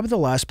 which is probably the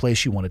last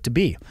place you want it to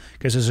be,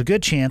 because there's a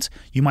good chance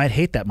you might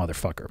hate that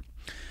motherfucker.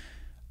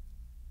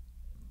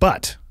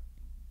 But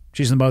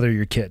she's the mother of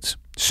your kids.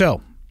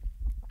 So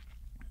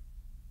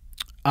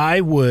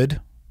I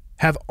would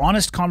have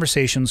honest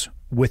conversations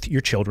with your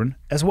children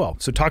as well.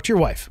 So talk to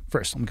your wife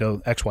first. Let me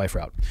go ex-wife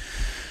route.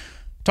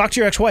 Talk to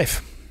your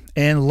ex-wife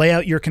and lay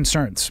out your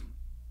concerns.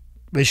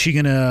 Is she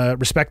going to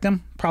respect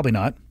them? Probably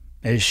not.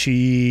 Is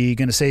she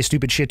going to say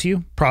stupid shit to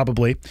you?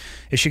 Probably.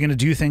 Is she going to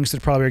do things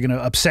that probably are going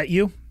to upset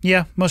you?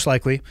 Yeah, most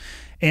likely.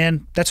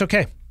 And that's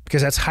okay,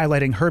 because that's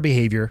highlighting her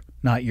behavior,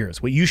 not yours.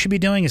 What you should be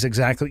doing is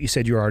exactly what you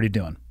said you're already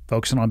doing.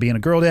 Focusing on being a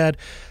girl dad,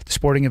 the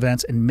sporting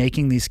events, and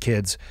making these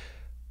kids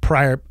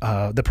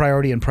the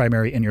priority and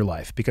primary in your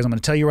life. Because I'm going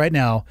to tell you right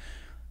now,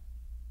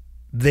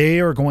 they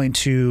are going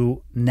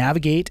to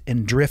navigate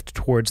and drift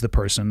towards the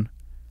person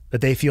that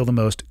they feel the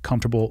most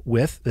comfortable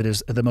with, that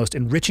is the most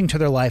enriching to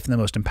their life and the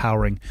most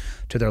empowering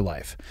to their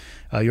life.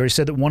 You already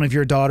said that one of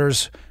your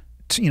daughters,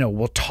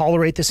 will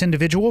tolerate this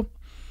individual,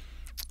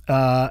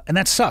 and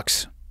that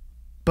sucks.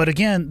 But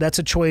again, that's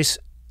a choice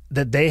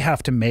that they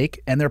have to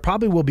make, and there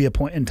probably will be a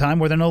point in time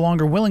where they're no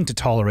longer willing to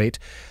tolerate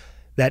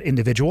that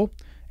individual.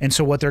 And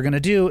so what they're going to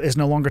do is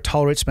no longer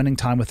tolerate spending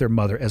time with their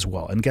mother as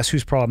well. And guess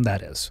whose problem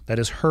that is? That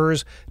is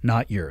hers,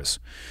 not yours.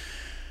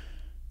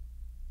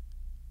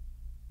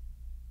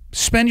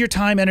 Spend your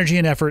time, energy,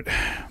 and effort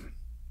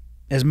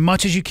as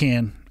much as you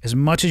can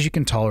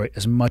tolerate,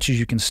 as much as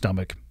you can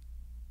stomach,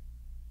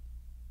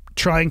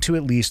 trying to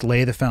at least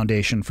lay the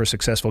foundation for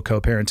successful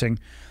co-parenting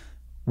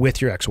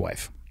with your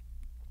ex-wife.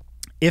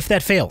 If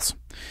that fails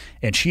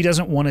and she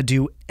doesn't want to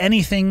do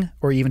anything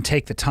or even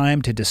take the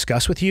time to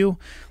discuss with you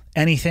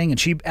anything, and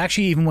she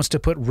actually even wants to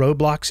put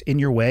roadblocks in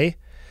your way,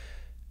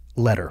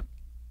 let her.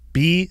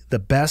 Be the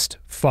best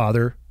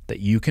father that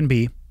you can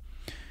be.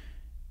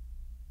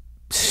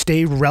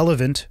 Stay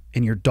relevant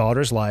in your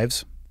daughter's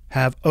lives.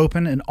 Have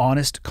open and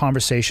honest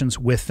conversations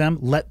with them.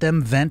 Let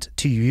them vent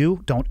to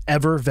you. Don't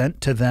ever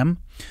vent to them.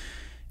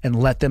 And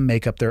let them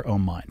make up their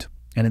own mind.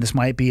 And this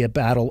might be a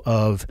battle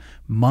of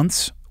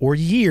months or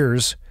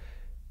years,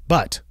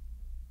 but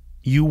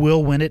you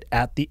will win it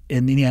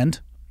in the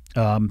end,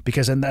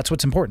 because then that's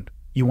what's important.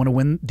 You want to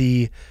win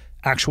the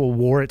actual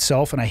war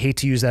itself, and I hate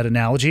to use that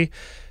analogy.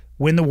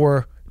 Win the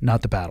war,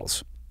 not the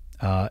battles.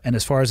 And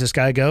as far as this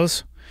guy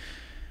goes,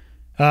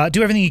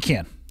 do everything you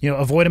can.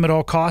 Avoid him at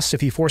all costs.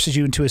 If he forces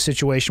you into a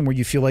situation where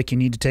you feel like you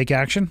need to take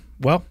action,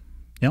 well,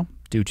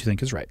 do what you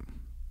think is right.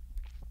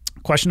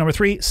 Question number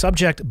 3,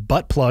 subject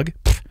butt plug.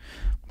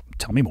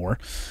 Tell me more.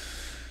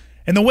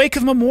 In the wake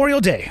of Memorial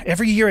Day,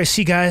 every year I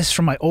see guys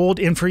from my old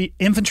infantry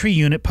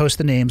unit post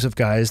the names of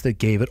guys that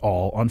gave it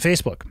all on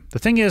Facebook. The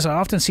thing is, I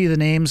often see the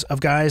names of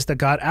guys that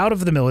got out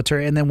of the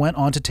military and then went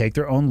on to take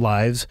their own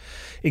lives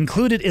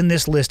included in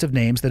this list of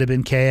names that have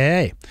been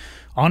KIA.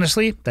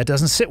 Honestly, that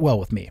doesn't sit well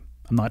with me.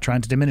 I'm not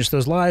trying to diminish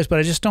those lives, but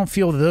I just don't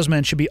feel that those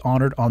men should be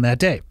honored on that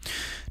day.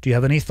 Do you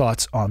have any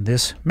thoughts on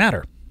this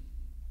matter?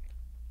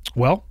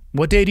 Well,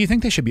 what day do you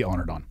think they should be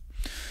honored on?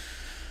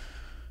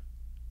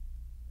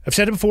 I've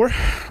said it before.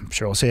 I'm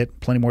sure I'll say it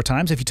plenty more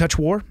times. If you touch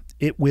war,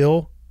 it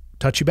will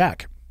touch you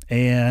back.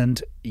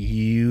 And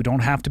you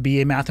don't have to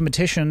be a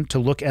mathematician to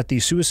look at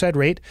the suicide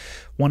rate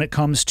when it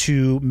comes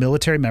to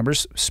military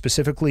members,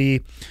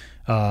 specifically,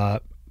 I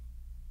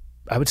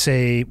would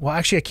say, well,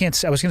 actually, I can't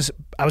say,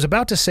 I was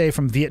about to say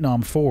from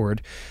Vietnam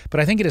forward, but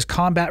I think it is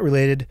combat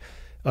related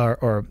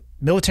or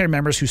military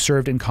members who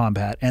served in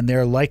combat and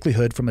their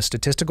likelihood from a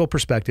statistical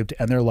perspective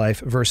to end their life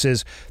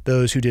versus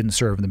those who didn't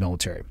serve in the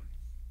military.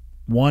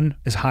 One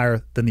is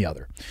higher than the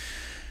other.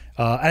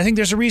 I think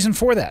there's a reason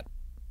for that.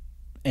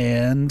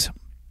 And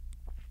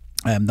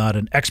I am not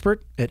an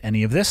expert at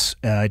any of this.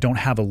 I don't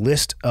have a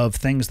list of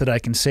things that I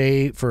can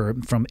say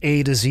from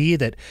A to Z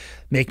that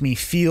make me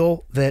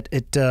feel that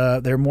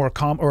they're more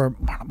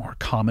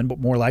common, but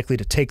more likely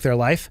to take their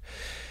life.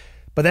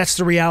 But that's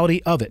the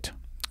reality of it.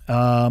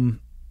 And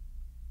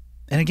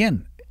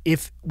again,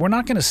 if we're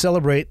not going to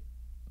celebrate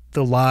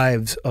the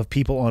lives of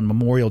people on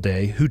Memorial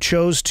Day who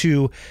chose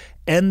to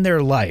end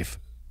their life,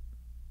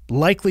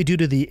 likely due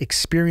to the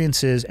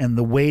experiences and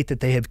the weight that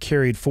they have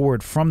carried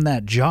forward from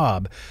that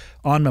job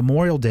on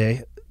Memorial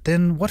Day,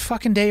 then what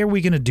fucking day are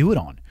we going to do it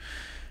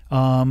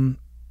on?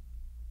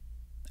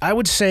 I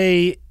would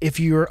say if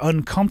you're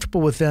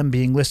uncomfortable with them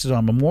being listed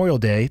on Memorial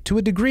Day, to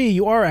a degree,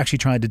 you are actually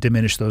trying to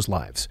diminish those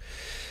lives.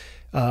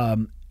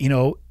 On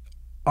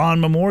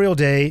Memorial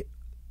Day,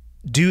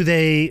 do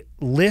they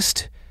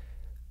list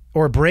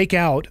or break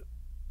out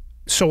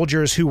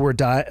soldiers who were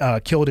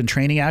killed in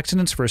training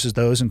accidents versus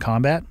those in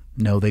combat?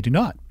 No, they do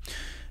not,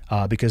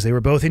 because they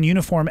were both in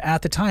uniform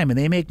at the time, and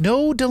they make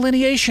no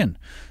delineation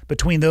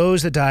between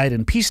those that died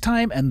in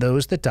peacetime and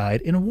those that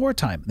died in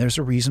wartime. There's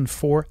a reason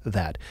for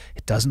that.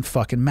 It doesn't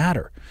fucking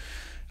matter.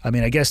 I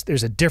mean, I guess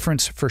there's a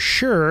difference for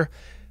sure,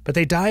 but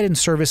they died in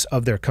service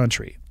of their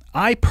country.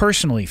 I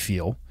personally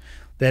feel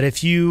that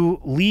if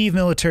you leave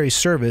military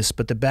service,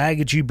 but the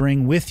baggage you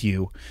bring with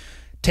you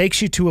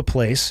takes you to a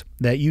place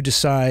that you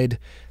decide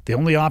the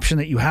only option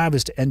that you have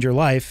is to end your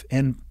life,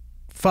 and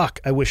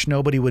fuck, I wish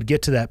nobody would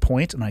get to that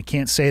point, and I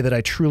can't say that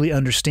I truly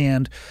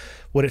understand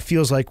what it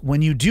feels like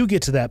when you do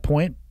get to that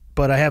point,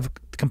 but I have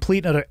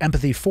complete and utter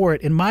empathy for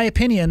it. In my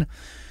opinion,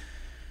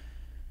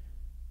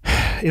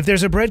 if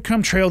there's a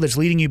breadcrumb trail that's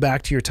leading you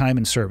back to your time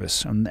in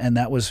service, and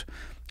that was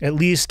at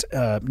least,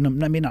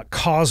 not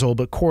causal,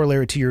 but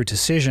corollary to your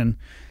decision,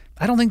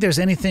 I don't think there's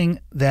anything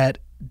that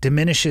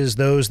diminishes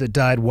those that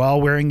died while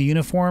wearing the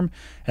uniform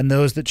and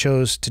those that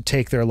chose to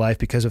take their life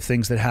because of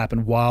things that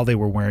happened while they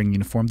were wearing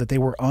uniform that they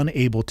were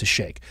unable to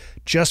shake.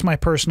 Just my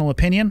personal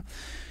opinion.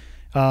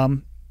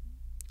 And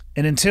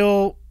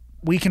until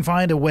we can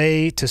find a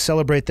way to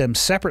celebrate them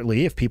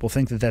separately, if people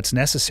think that that's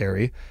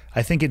necessary,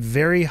 I think it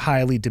very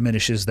highly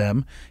diminishes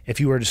them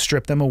if you were to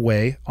strip them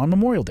away on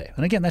Memorial Day.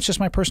 And again, that's just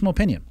my personal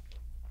opinion.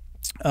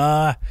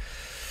 And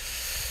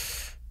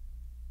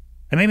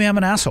maybe I'm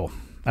an asshole.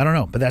 I don't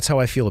know, but that's how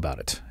I feel about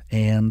it.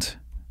 And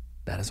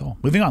that is all.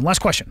 Moving on. Last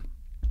question.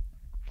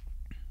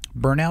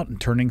 Burnout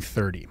and turning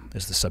 30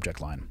 is the subject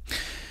line.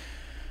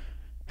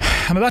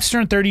 I'm about to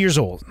turn 30 years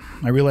old.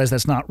 I realize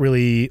that's not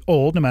really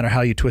old, no matter how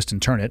you twist and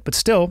turn it, but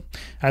still,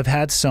 I've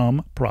had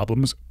some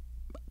problems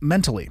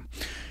mentally.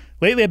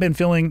 Lately, I've been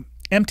feeling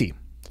empty,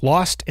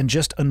 lost, and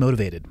just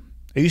unmotivated.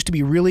 I used to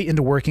be really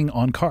into working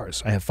on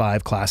cars. I have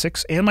 5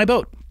 classics and my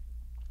boat.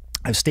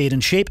 I've stayed in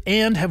shape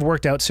and have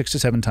worked out 6 to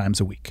 7 times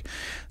a week.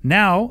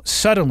 Now,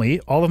 suddenly,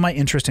 all of my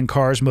interest in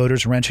cars,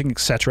 motors, wrenching,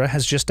 etc.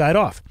 has just died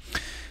off.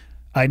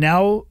 I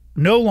now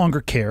no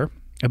longer care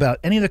about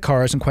any of the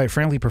cars and quite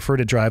frankly prefer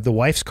to drive the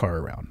wife's car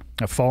around.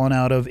 I've fallen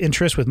out of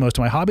interest with most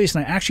of my hobbies,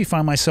 and I actually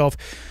find myself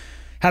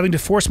having to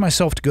force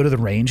myself to go to the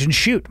range and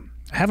shoot.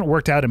 I haven't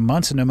worked out in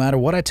months, and no matter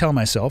what I tell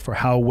myself or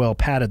how well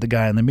padded the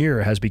guy in the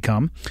mirror has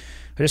become,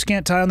 I just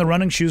can't tie on the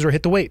running shoes or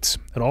hit the weights.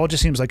 It all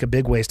just seems like a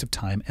big waste of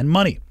time and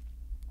money.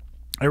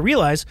 I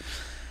realize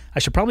I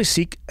should probably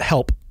seek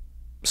help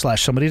 /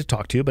 somebody to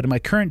talk to, but in my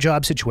current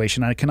job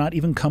situation, I cannot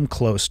even come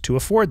close to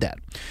afford that.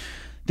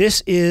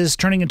 This is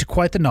turning into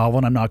quite the novel,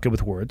 and I'm not good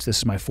with words. This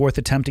is my 4th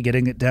attempt at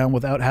getting it down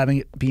without having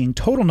it being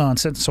total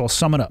nonsense, so I'll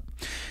sum it up.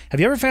 Have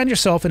you ever found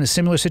yourself in a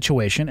similar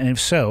situation, and if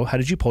so, how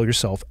did you pull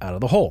yourself out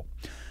of the hole?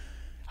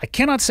 I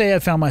cannot say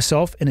I've found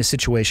myself in a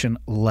situation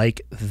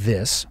like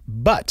this,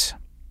 but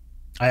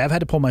I have had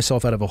to pull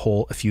myself out of a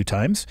hole a few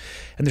times,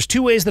 and there's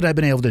 2 ways that I've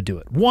been able to do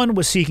it. One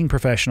was seeking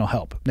professional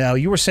help. Now,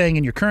 you were saying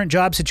in your current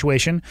job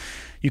situation,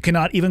 you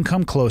cannot even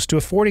come close to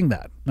affording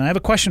that. Now, I have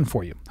a question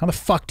for you. How the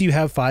fuck do you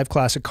have 5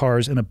 classic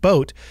cars and a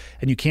boat,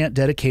 and you can't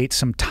dedicate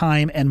some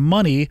time and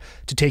money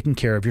to taking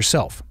care of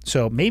yourself?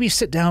 So maybe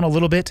sit down a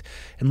little bit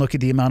and look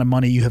at the amount of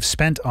money you have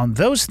spent on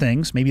those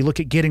things. Maybe look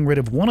at getting rid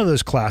of one of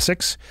those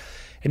classics,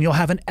 and you'll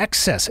have an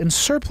excess and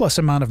surplus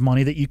amount of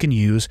money that you can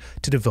use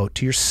to devote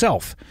to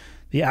yourself.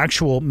 The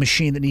actual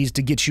machine that needs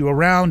to get you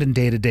around in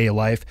day-to-day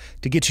life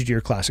to get you to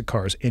your classic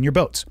cars and your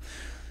boats.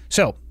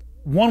 So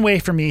one way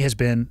for me has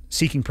been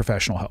seeking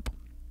professional help.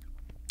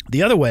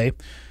 The other way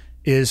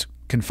is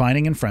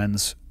confining in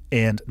friends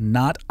and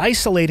not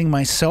isolating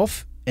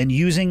myself and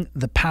using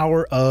the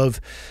power of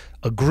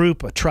a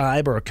group, a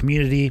tribe, or a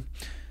community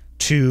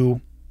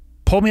to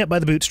pull me up by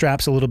the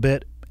bootstraps a little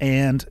bit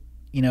and,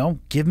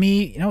 give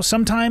me,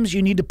 sometimes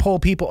you need to pull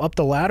people up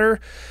the ladder,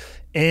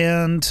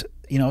 and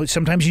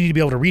sometimes you need to be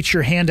able to reach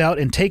your hand out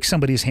and take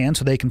somebody's hand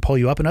so they can pull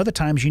you up. And other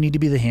times you need to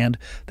be the hand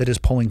that is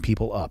pulling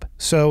people up.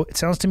 So it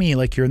sounds to me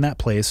like you're in that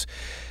place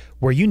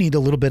where you need a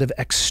little bit of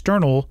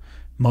external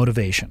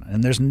motivation.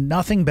 And there's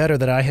nothing better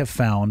that I have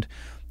found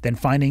than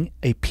finding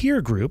a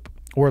peer group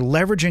or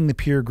leveraging the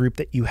peer group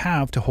that you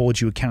have to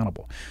hold you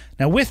accountable.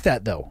 Now, with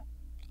that, though,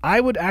 I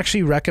would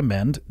actually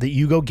recommend that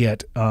you go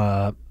get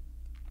a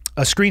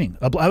screening.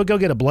 I would go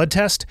get a blood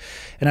test,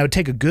 and I would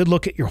take a good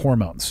look at your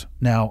hormones.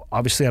 Now,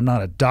 obviously, I'm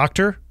not a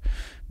doctor,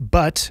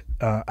 but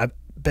I've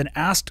been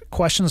asked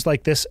questions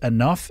like this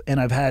enough, and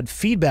I've had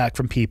feedback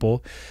from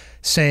people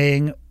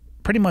saying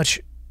pretty much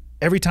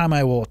every time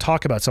I will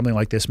talk about something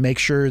like this, make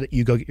sure that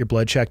you go get your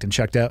blood checked and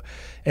checked out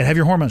and have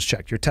your hormones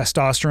checked, your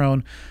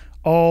testosterone,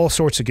 all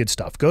sorts of good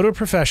stuff. Go to a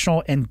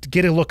professional and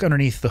get a look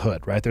underneath the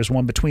hood, right? There's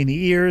one between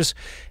the ears,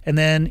 and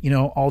then,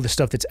 all the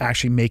stuff that's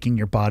actually making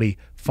your body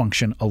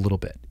function a little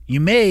bit.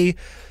 You may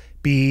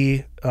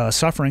be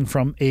suffering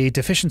from a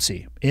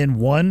deficiency in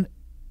one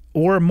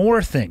or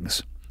more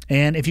things.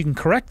 And if you can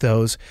correct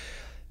those,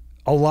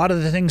 a lot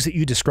of the things that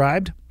you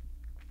described,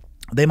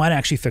 they might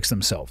actually fix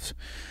themselves.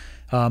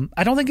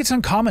 I don't think it's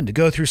uncommon to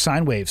go through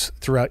sine waves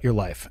throughout your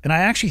life. And I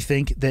actually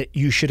think that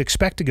you should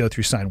expect to go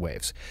through sine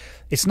waves.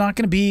 It's not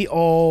going to be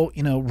all,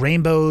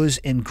 rainbows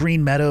and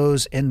green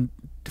meadows and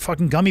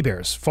fucking gummy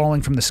bears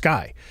falling from the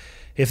sky.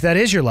 If that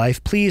is your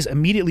life, please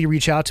immediately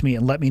reach out to me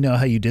and let me know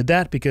how you did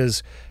that,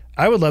 because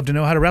I would love to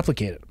know how to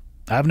replicate it.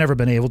 I've never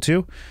been able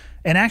to.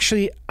 And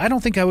actually, I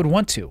don't think I would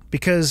want to,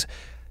 because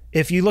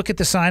if you look at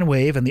the sine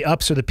wave and the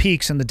ups or the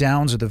peaks and the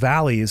downs or the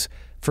valleys,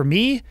 for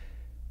me,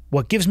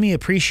 what gives me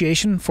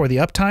appreciation for the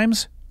up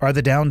times are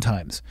the down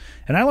times.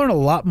 And I learn a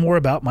lot more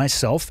about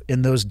myself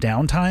in those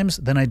down times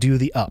than I do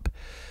the up.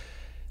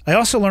 I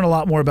also learn a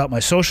lot more about my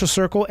social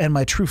circle and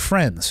my true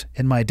friends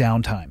in my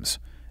down times,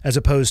 as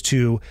opposed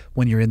to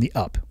when you're in the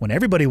up, when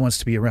everybody wants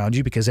to be around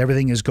you because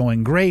everything is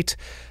going great.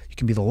 You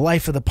can be the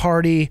life of the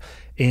party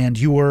and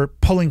you are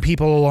pulling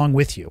people along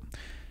with you.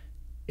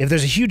 If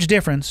there's a huge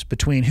difference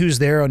between who's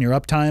there on your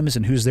up times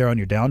and who's there on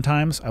your down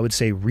times, I would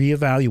say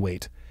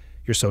reevaluate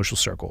your social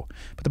circle.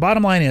 But the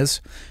bottom line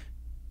is,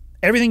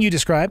 everything you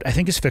described, I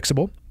think, is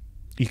fixable.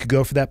 You could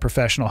go for that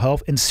professional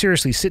help and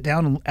seriously sit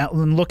down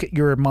and look at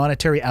your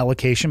monetary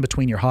allocation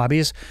between your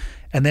hobbies,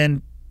 and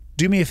then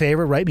do me a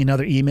favor, write me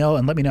another email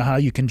and let me know how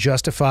you can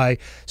justify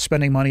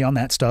spending money on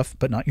that stuff,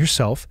 but not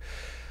yourself.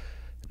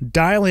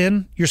 Dial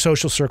in your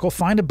social circle.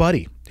 Find a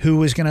buddy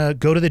who is going to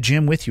go to the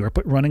gym with you or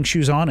put running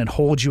shoes on and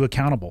hold you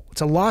accountable.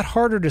 It's a lot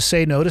harder to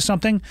say no to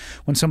something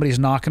when somebody's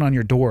knocking on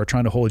your door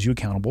trying to hold you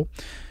accountable.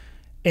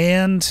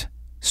 And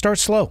start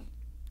slow.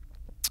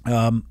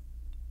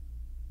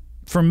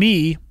 For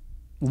me,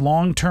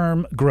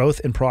 long-term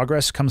growth and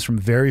progress comes from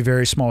very,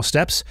 very small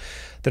steps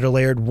that are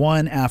layered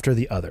one after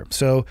the other.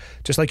 So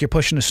just like you're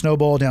pushing a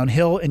snowball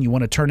downhill and you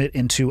want to turn it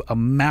into a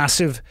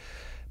massive,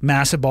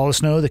 massive ball of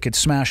snow that could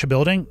smash a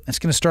building, it's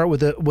going to start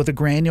with a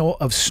granule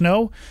of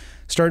snow.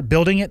 Start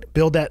building it,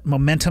 build that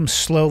momentum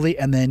slowly,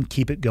 and then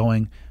keep it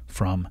going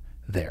from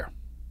there.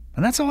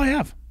 And that's all I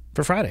have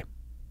for Friday.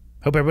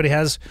 Hope everybody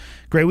has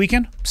a great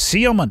weekend.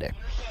 See you on Monday.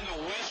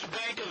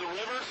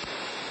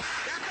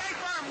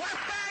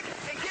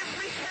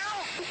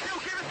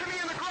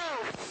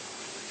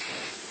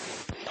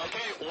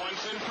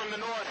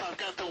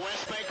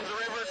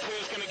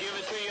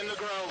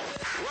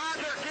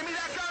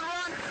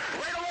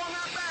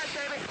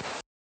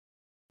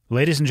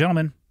 Ladies and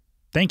gentlemen,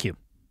 thank you.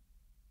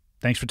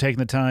 Thanks for taking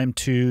the time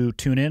to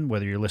tune in,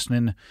 whether you're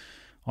listening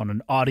on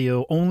an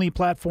audio-only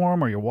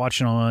platform or you're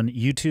watching on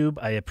YouTube.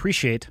 I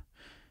appreciate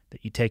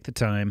that you take the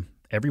time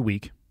every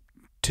week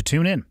to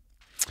tune in.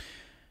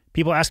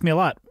 People ask me a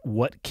lot,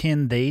 what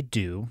can they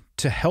do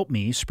to help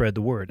me spread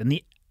the word? And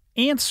the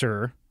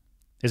answer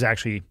is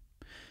actually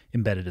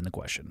embedded in the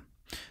question.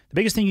 The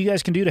biggest thing you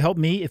guys can do to help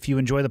me, if you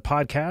enjoy the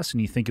podcast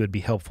and you think it would be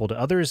helpful to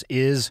others,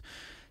 is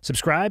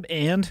subscribe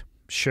and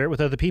share it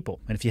with other people.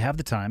 And if you have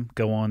the time,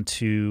 go on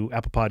to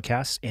Apple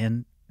Podcasts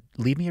and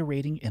leave me a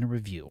rating and a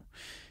review.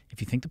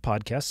 If you think the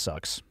podcast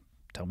sucks,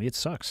 tell me it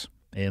sucks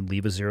and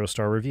leave a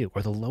 0-star review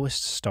or the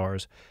lowest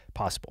stars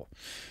possible.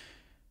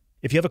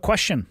 If you have a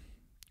question,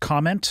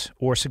 comment,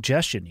 or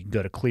suggestion, you can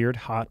go to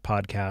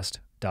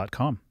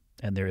clearedhotpodcast.com.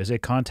 And there is a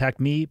contact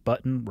me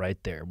button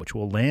right there, which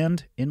will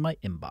land in my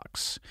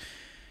inbox.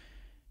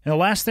 And the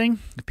last thing,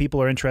 if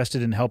people are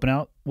interested in helping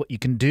out, what you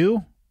can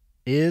do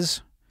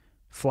is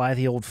fly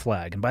the old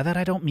flag. And by that,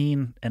 I don't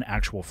mean an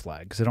actual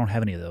flag, because I don't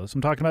have any of those.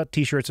 I'm talking about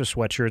t-shirts or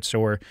sweatshirts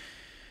or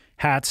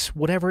hats,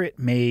 whatever it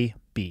may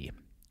be.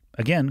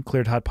 Again,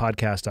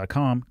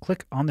 clearedhotpodcast.com.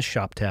 Click on the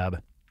shop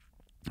tab,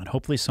 and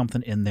hopefully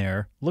something in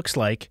there looks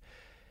like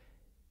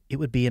it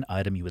would be an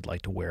item you would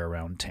like to wear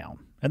around town.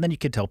 And then you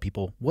could tell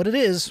people what it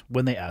is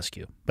when they ask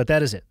you. But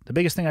that is it. The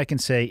biggest thing I can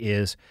say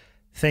is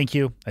thank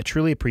you. I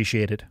truly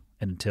appreciate it.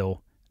 And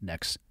until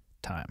next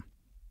time,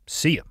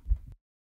 see you.